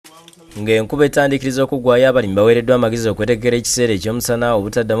Ng'enkuba etandikiriza okugwayo abalimi baweereddwa amagezi okwetegekera ekiseera eky'omusana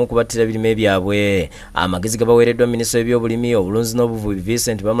obutaddamu kubattira birime byabwe. Amagezi gabaweereddwa Minisita w'ebyobulimi, obulunzi n'obuvubi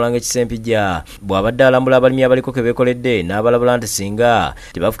Vincent Bamulanga Kisempijja bw'abadde alambula abalimi abaliko ke beekoledde n'abalabula nti singa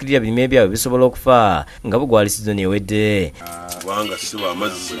tebafukirira birime byabwe bisobola okufa nga bugwali sizoni ewedde. Kubanga siba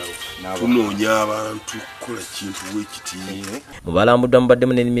amazzi tunoonya abantu kukola kintu bwekiti. Mu balambuddwa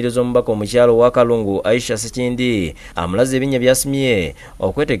mubaddemu n'ennimiro z'omubaka omukyalo wa Kalungu Aisha Sekindi amulaze ebinnya byasimye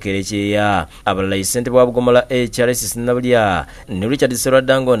okwetegekera ekyeya. Abalala ssente bwa Bugomola Charles Sinabulya ne Richard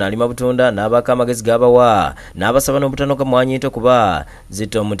Serwadango n'alima butunda n'abaako amagezi g'abawa n'abasaba n'obutanoka mwanyi nto kuba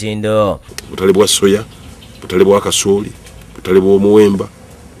zitta omutindo. Obutale bwa soya, obutale bwa kasooli, obutale bw'omuwemba,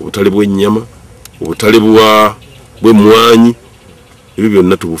 obutale bw'ennyama, obutale bw'emmwanyi, ebyo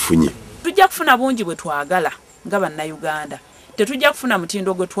byonna tubufunye. Tujja kufuna bungi bwe twagala nga bannayuganda. Tetujja kufuna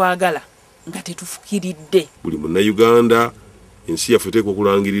mutindo gwe twagala nga tetufukiridde. Buli munnayuganda ensi yaffe teekwa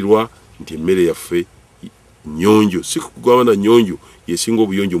okulangirirwa nti emmere yaffe nnyonjo, si kugabana nnyonjo yesinga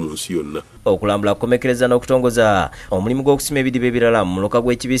obuyonjo mu nsi yonna. Okulambula kukomekereza n'okutongoza omulimu gw'okusima ebidiba ebirala mu muloka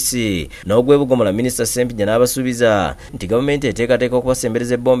gw'ekibisi n'ogw'ebugomola. Minisita Sempijja n'abasuubiza nti gavumenti eteekateeka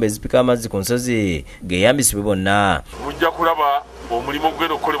okubasembereza ebbomba ezipika amazzi ku nsozi geeyambisibwe bonna. Mujja kulaba omulimu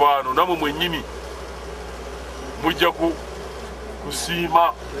ogugenda okukolebwa wano namwe mwennyini mujja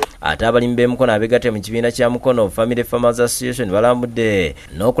kusiima. Ate abalimi b'Emukono abeegatte mu kibiina kya Mukono Family Farmers Association balambudde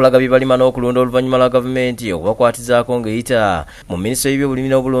n'okulaga bye balima n'okulunda oluvannyuma lwa gavumenti okubakwatizaako ng'eyita mu minisitule y'ebyobulimi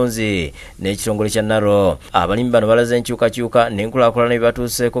n'obulunzi n'ekitongole kya Naro. Abalimi bano balaze enkyukakyuka n'enkulaakulana bye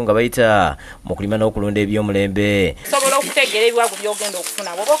batuuseeko nga bayita mu kulima n'okulunda eby'omulembe. Sobola okutegeera ebiwagu by'ogenda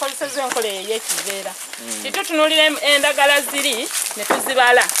okufuna bw'oba okozesezza enkola ey'ekiveera. Titutunuulira endagala ziri ne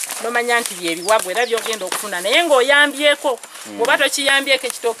tuzibala nomanya nti byebiwagu era by'ogenda okufuna naye ng'oyambyeko oba tokiyambyeko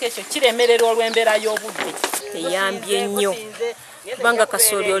ekitooke ekyo kiremererwa olw'embeera y'obudde. Eyambye nnyo kubanga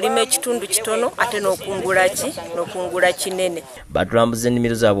kasooli olima ekitundu kitono ate n'okungula kinene. Batulambuza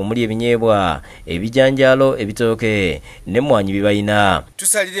ennimiro zaabwe omuli ebinyeebwa, ebijanjaalo, ebitooke n'emmwanyi bye balina.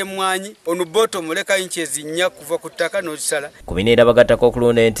 Tusalira emmwanyi ono booto muleka inches 4 kuva ku ttaka n'okisala. Ku biniira bagattako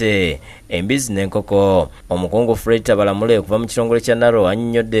okulunda ente, embizzi n'enkoko. Omukungu Fred Tabalamule okuva mu kitongole kya Naro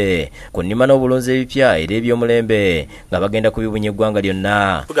annyonnyodde ku nnima n'obulunzi ebipya era eby'omulembe nga bagenda kubibunya eggwanga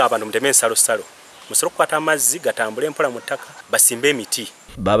lyonna. Tugamba abantu muteme ensalosalo musolo kukwata amazzi gatambule mpola mu ttaka basimbe emiti.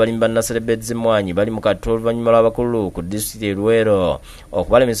 Babalimi ba Nasale Beds emmwanyi bali mu kattu oluvannyuma lw'abakulu ku disitulikiti e Luweero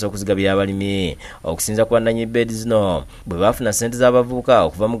okubalemesa okuzigabira abalimi. Okusinza ku bannannyini bedi zino bwe baafuna ssente z'abavubuka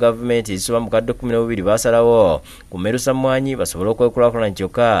okuva mu gavumenti ezisoba mu kadde 12 baasalawo ku mmerusa mmwanyi basobole okwekulaakulana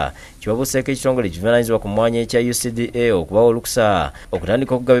kyokka kibabuuseeko ekitongole kivunaanyizibwa ku mmwanyi ekya UCDA okubawa olukusa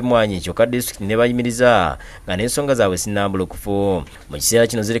okutandika okugaba emmwanyi kyokka disitulikiti ne bayimiriza nga n'ensonga zaabwe sinnambulukufu. Mu kiseera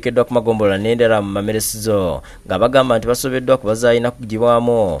kino zirekeddwa ku magombolola n'endala mu mameresizo nga bagamba nti basobeddwa kubazaalina kugibwamu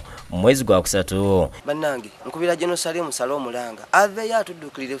mu mwezi gwa kusatu. Bannange nkubira Jerusalemu salo omulanga aveyo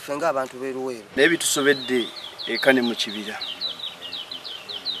atuddukirire ffe ng'abantu b'e Luweero. N'ebitusobedde eka ne mu kibira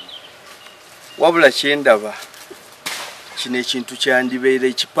wabula kyendaba kino ekintu kyandibeera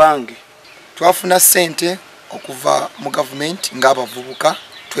ekipange. Twafuna ssente okuva mu gavumenti ng'abavubuka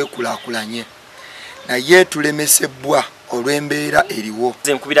twekulaakulanye naye tulemesebwa olw'embeera eriwo.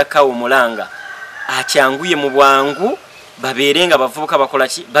 Nkubira kawo omulanga akyanguye mu bwangu babeerenga bavubuka bakola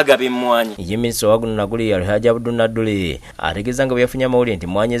ki bagaba emmwanyi. Ye minisita wa guno naguli Alhaji Abdul Naduli ategeeza nga bwe yafunye amawulire nti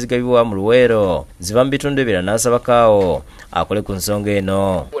emmwanyi ezigabibwa mu Luweero ziva mu bitundu ebirala n'asaba Kaawo akole ku nsonga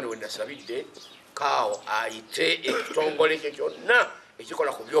eno. Nasabidde Kaawo ayite ekitongole kye kyonna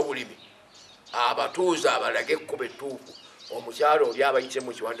ekikola ku byobulimi abatuuze abalage ekkuba ettuufu omukyalo oli abayise mu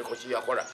kiwandiiko kye yakola